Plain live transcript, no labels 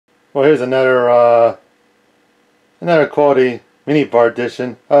Well, here's another quality minibar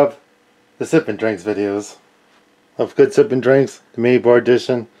edition of the Sipping Drinks videos. Of good sipping drinks, the minibar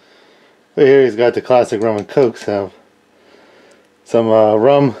edition. But here he's got the classic rum and cokes. Have some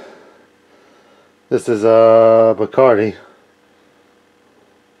rum. This is Bacardi.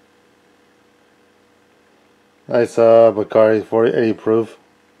 Nice Bacardi 4080 proof.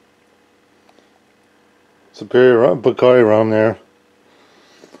 Superior rum, Bacardi rum there.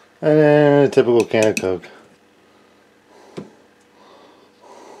 And then a typical can of Coke.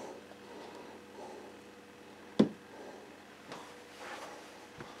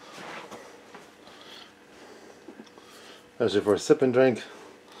 Especially for a sipping drink.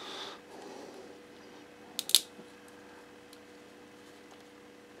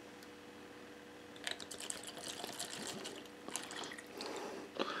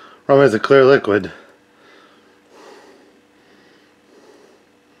 Rum is a clear liquid.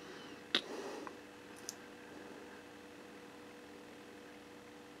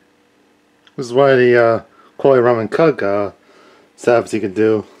 This is why the quality rum and coke sabs you can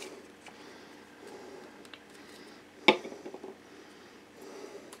do.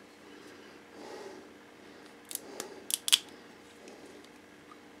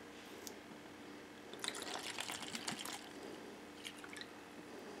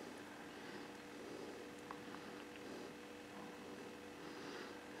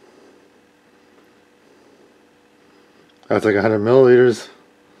 That's like 100 milliliters.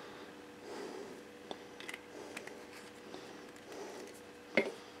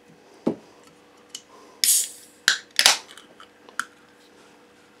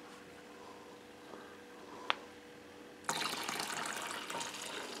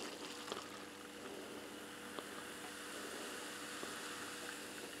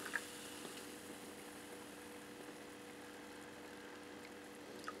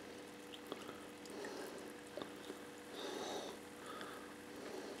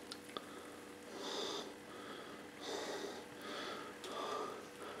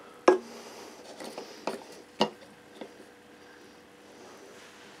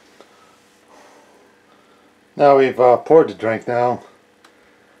 Now we've poured the drink now.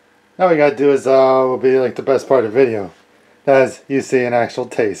 Now we gotta do is will be like the best part of the video. As you see an actual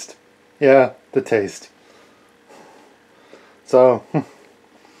taste. Yeah, the taste. So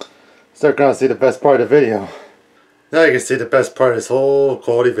start gonna see the best part of the video. Now you can see the best part of this whole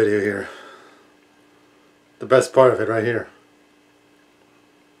quality video here. The best part of it right here.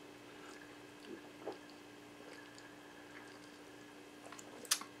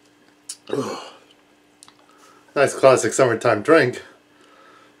 Ugh. Nice classic summertime drink.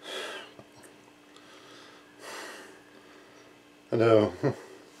 I know.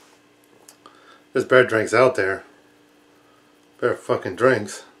 There's better drinks out there. Better fucking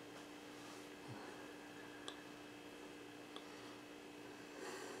drinks.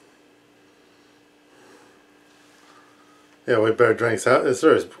 Yeah, way better drinks out. There's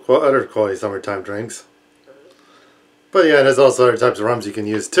other quality summertime drinks. But yeah, there's also other types of rums you can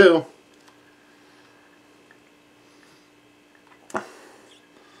use too.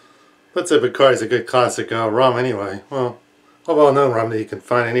 Let's say Bacardi is a good classic rum anyway. Well, a well-known rum that you can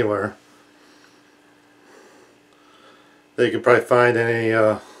find anywhere. That you can probably find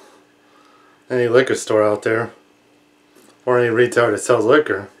in any liquor store out there. Or any retailer that sells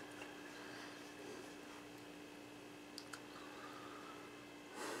liquor.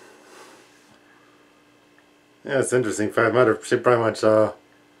 Yeah, it's interesting fact. She pretty much I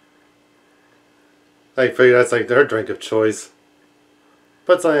figure that's like their drink of choice.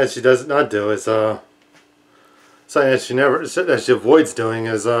 But something that she does not do is something that she avoids doing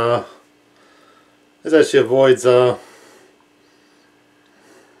is that she avoids try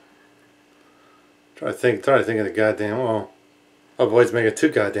to think of the goddamn, well, avoids making it too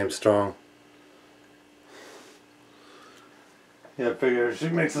goddamn strong. Yeah, I figure if she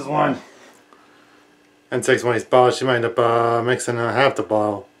mixes one and takes one of these bottles, she might end up mixing half the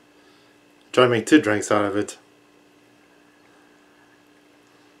bottle. Try to make 2 drinks out of it.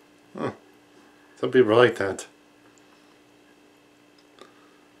 Huh. Some people are like that.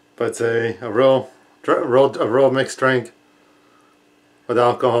 But it's a real mixed drink with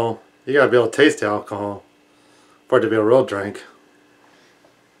alcohol. You gotta be able to taste the alcohol for it to be a real drink.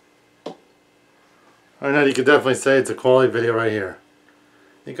 I know you can definitely say it's a quality video right here.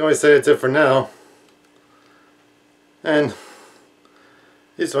 You can always say it's it for now. And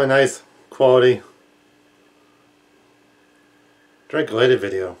this is my nice quality drink related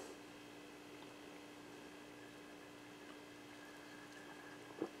video.